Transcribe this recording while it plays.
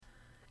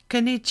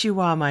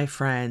Konnichiwa, my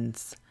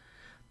friends.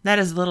 That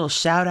is a little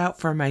shout out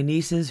for my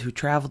nieces who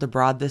traveled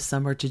abroad this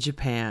summer to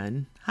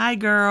Japan. Hi,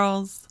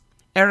 girls.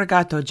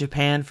 Arigato,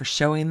 Japan, for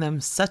showing them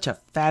such a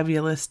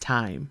fabulous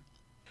time.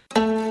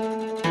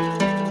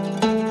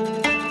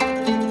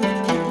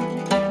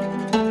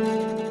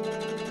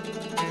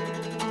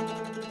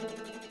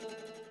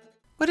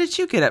 What did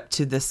you get up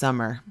to this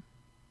summer?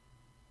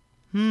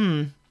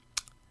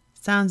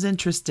 Sounds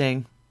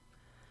interesting.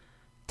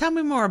 Tell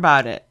me more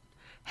about it.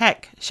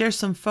 Heck, share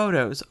some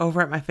photos over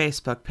at my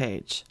Facebook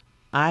page.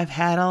 I've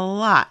had a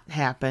lot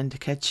happen to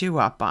catch you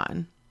up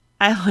on.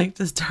 I like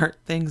to start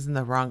things in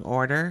the wrong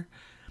order.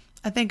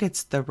 I think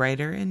it's the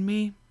writer in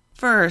me.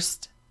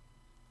 First,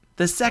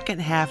 the second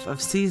half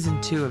of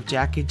Season 2 of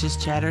Jackie Just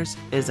Chatters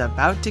is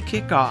about to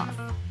kick off.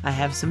 I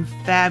have some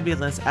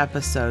fabulous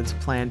episodes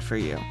planned for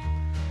you.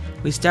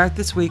 We start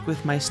this week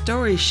with my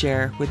story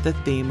share with the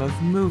theme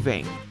of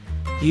moving.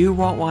 You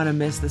won't want to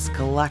miss this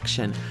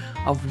collection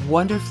of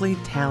wonderfully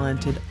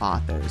talented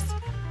authors.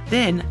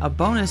 Then a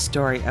bonus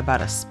story about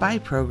a spy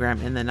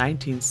program in the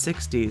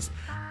 1960s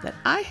that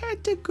I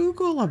had to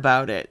Google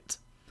about it.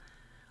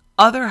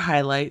 Other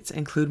highlights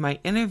include my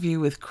interview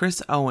with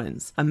Chris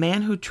Owens, a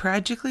man who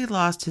tragically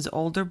lost his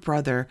older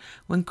brother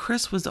when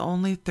Chris was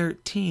only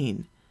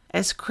 13.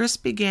 As Chris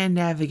began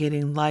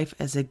navigating life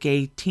as a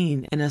gay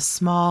teen in a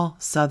small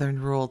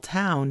southern rural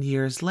town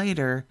years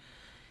later,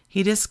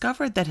 he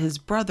discovered that his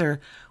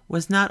brother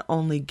was not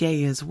only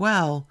gay as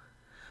well,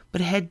 but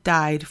had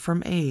died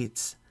from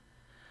AIDS.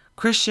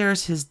 Chris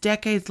shares his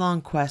decades-long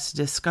quest to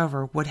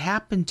discover what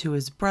happened to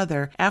his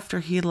brother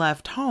after he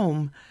left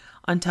home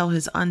until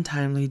his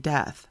untimely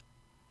death.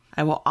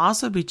 I will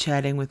also be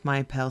chatting with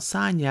my pal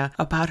Sonia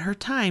about her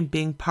time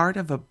being part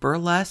of a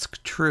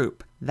burlesque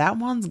troupe. That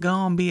one's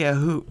gonna be a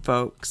hoot,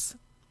 folks.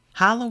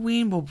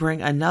 Halloween will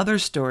bring another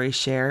story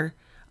share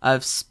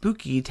of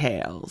spooky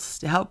tales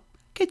to help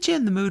get you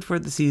in the mood for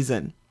the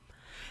season.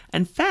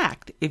 In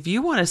fact, if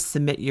you want to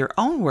submit your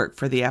own work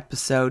for the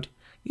episode,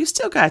 you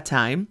still got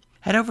time.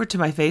 Head over to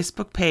my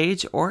Facebook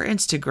page or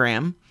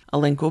Instagram. A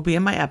link will be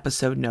in my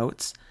episode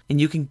notes, and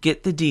you can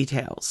get the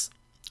details.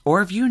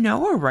 Or if you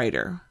know a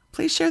writer,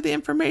 please share the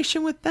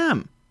information with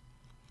them.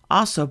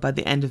 Also, by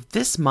the end of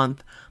this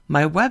month,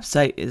 my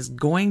website is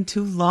going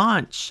to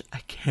launch.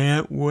 I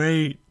can't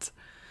wait.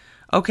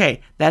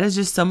 Okay, that is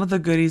just some of the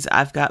goodies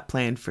I've got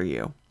planned for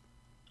you.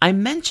 I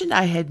mentioned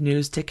I had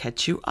news to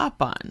catch you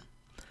up on.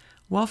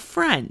 Well,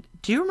 friend,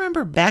 do you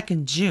remember back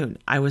in June,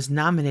 I was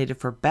nominated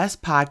for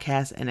Best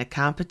Podcast in a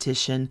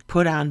competition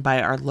put on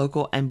by our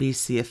local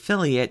NBC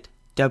affiliate,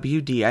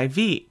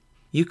 WDIV.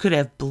 You could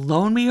have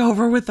blown me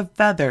over with a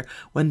feather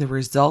when the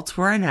results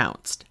were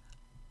announced.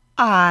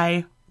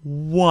 I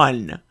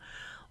won.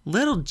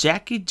 Little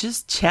Jackie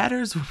Just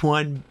Chatters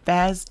won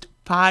Best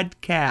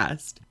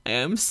Podcast. I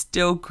am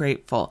still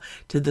grateful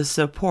to the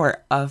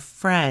support of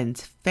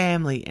friends,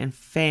 family, and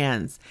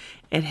fans.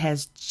 It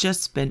has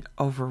just been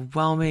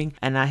overwhelming,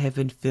 and I have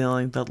been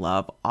feeling the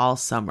love all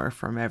summer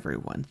from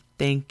everyone.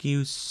 Thank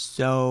you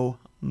so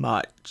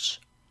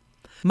much.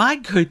 My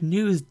good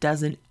news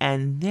doesn't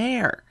end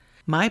there.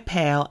 My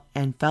pal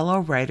and fellow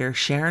writer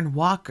Sharon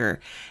Walker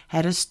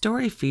had a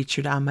story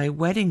featured on my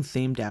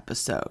wedding-themed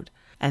episode,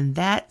 and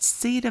that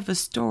seed of a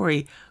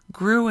story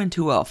grew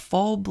into a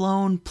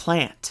full-blown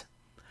plant.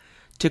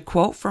 To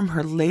quote from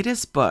her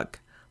latest book,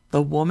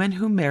 The Woman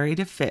Who Married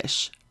a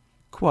Fish,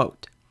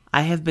 quote,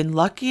 I have been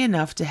lucky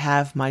enough to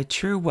have my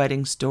true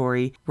wedding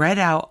story read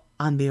out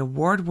on the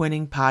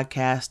award-winning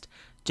podcast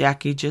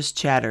Jackie Just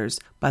Chatters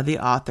by the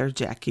author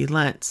Jackie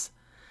Lentz.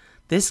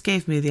 This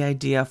gave me the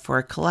idea for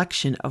a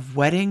collection of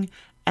wedding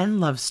and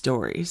love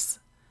stories.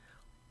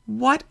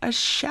 What a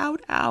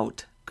shout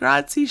out!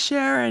 Grazie,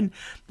 Sharon.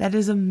 That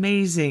is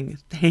amazing.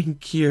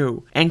 Thank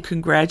you. And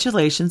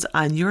congratulations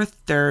on your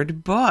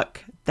third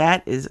book.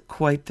 That is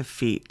quite the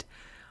feat.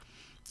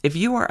 If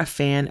you are a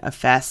fan of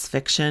fast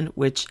fiction,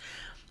 which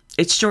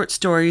it's short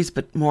stories,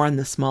 but more on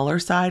the smaller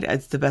side,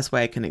 it's the best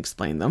way I can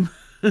explain them,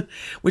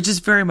 which is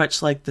very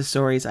much like the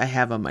stories I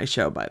have on my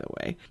show, by the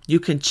way. You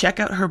can check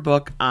out her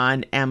book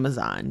on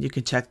Amazon. You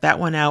can check that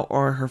one out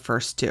or her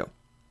first two.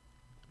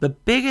 The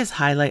biggest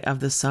highlight of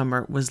the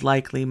summer was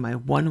likely my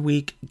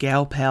 1-week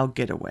Gal Pal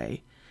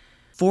getaway.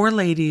 4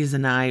 ladies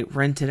and I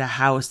rented a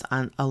house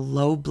on a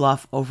low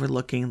bluff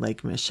overlooking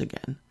Lake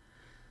Michigan.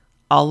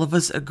 All of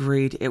us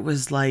agreed it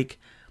was like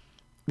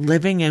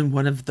living in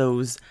one of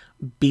those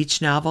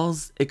beach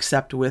novels,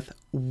 except with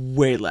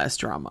way less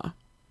drama.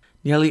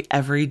 Nearly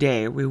every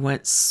day we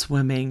went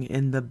swimming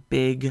in the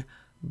big,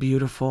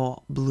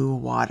 beautiful blue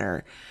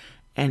water,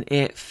 and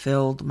it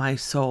filled my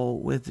soul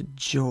with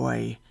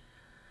joy.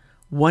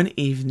 One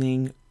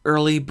evening,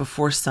 early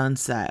before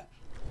sunset,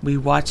 we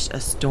watched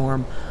a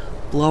storm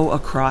blow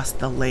across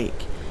the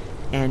lake,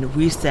 and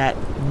we sat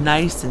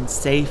nice and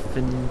safe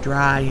and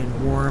dry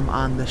and warm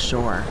on the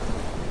shore.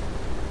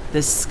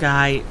 The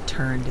sky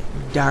turned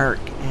dark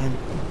and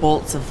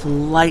bolts of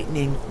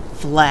lightning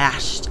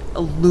flashed,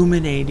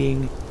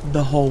 illuminating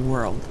the whole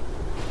world.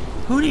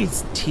 Who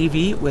needs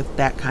TV with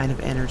that kind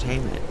of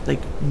entertainment? Like,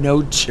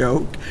 no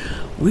joke.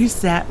 We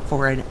sat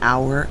for an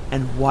hour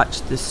and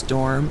watched the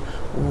storm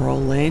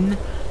roll in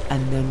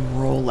and then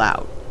roll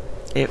out.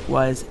 It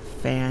was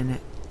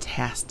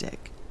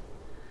fantastic.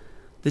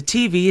 The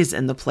TVs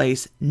in the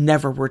place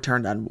never were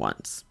turned on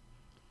once.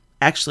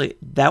 Actually,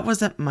 that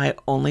wasn't my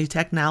only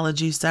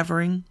technology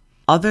severing,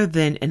 other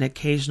than an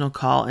occasional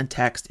call and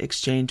text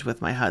exchange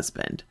with my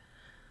husband.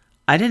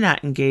 I did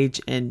not engage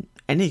in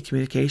any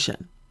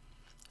communication.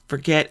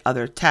 Forget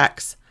other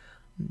texts,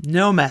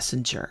 no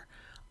messenger,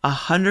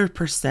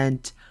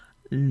 100%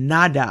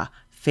 nada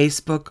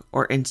Facebook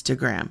or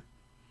Instagram.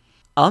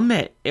 I'll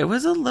admit, it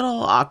was a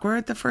little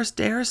awkward the first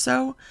day or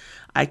so.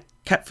 I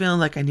kept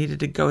feeling like I needed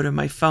to go to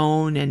my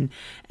phone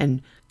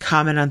and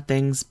comment on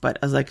things, but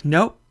I was like,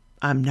 nope,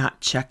 I'm not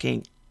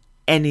checking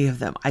any of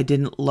them. I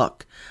didn't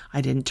look.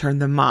 I didn't turn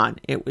them on.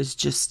 It was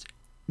just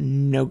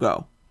no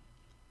go.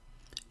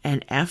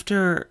 And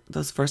after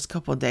those first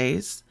couple of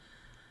days,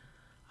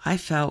 I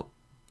felt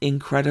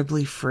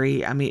incredibly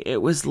free. I mean,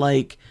 it was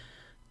like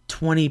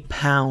 20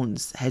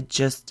 pounds had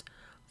just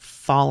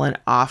fallen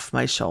off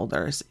my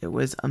shoulders. It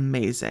was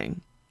amazing.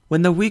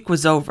 When the week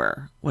was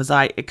over, was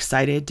I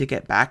excited to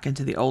get back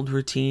into the old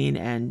routine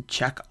and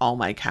check all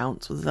my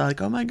accounts? Was I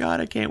like, oh my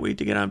God, I can't wait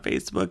to get on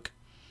Facebook?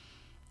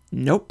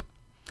 Nope.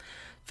 In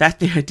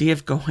fact, the idea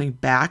of going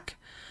back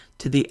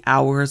to the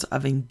hours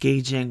of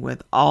engaging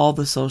with all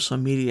the social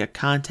media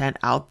content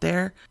out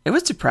there, it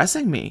was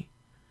depressing me.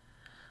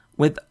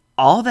 With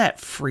all that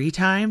free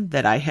time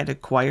that I had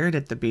acquired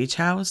at the beach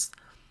house,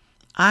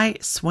 I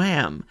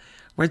swam,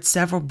 read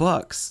several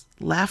books,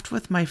 laughed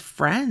with my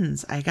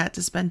friends. I got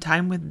to spend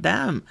time with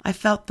them. I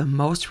felt the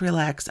most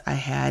relaxed I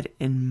had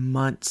in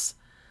months.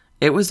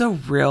 It was a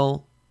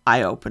real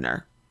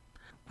eye-opener,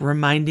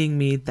 reminding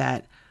me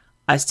that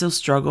I still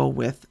struggle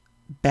with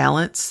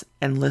balance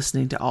and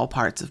listening to all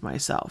parts of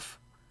myself.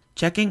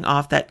 Checking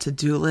off that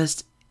to-do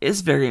list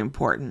is very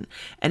important,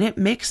 and it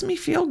makes me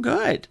feel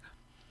good.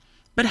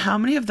 But how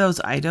many of those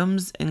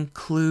items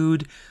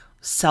include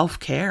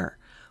self-care,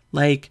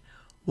 like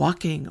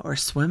walking or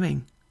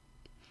swimming?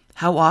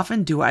 How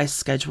often do I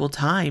schedule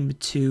time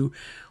to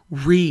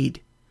read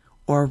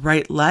or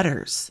write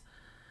letters?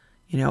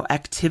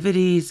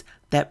 Activities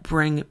that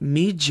bring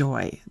me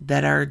joy,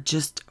 that are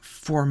just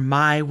for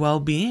my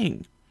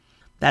well-being.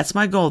 That's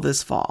my goal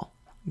this fall.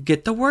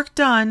 Get the work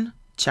done,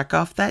 check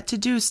off that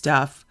to-do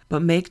stuff,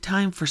 but make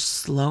time for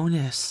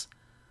slowness.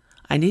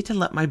 I need to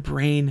let my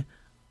brain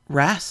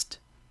rest.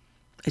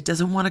 It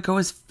doesn't want to go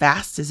as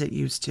fast as it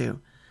used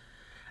to.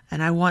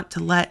 And I want to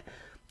let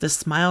the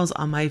smiles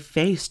on my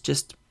face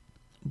just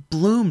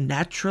bloom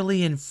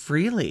naturally and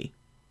freely.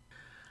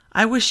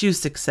 I wish you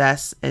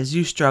success as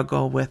you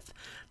struggle with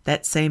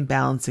that same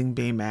balancing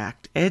beam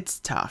act. It's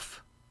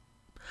tough.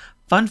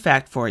 Fun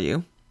fact for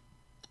you.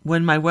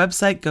 When my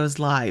website goes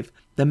live,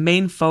 the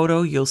main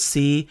photo you'll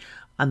see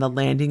on the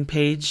landing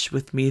page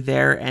with me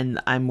there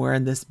and I'm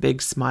wearing this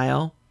big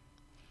smile,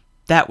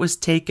 that was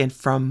taken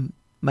from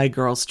my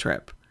girls'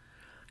 trip.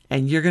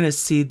 And you're going to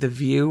see the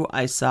view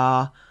I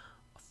saw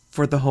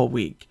for the whole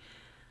week.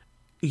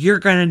 You're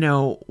going to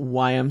know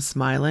why I'm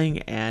smiling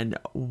and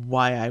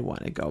why I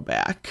want to go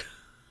back.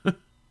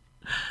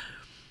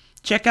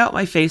 Check out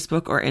my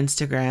Facebook or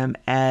Instagram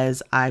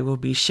as I will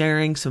be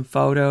sharing some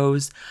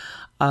photos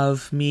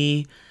of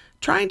me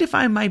trying to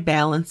find my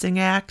balancing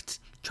act,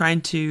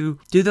 trying to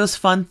do those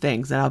fun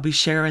things, and I'll be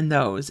sharing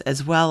those,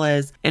 as well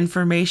as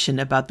information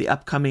about the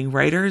upcoming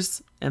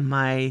writers in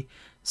my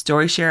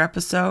story share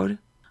episode.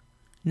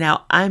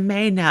 Now, I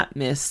may not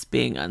miss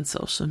being on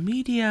social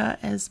media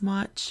as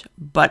much,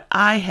 but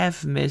I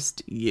have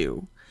missed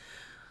you.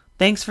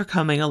 Thanks for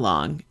coming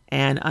along,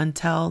 and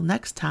until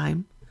next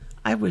time,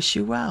 I wish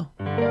you well.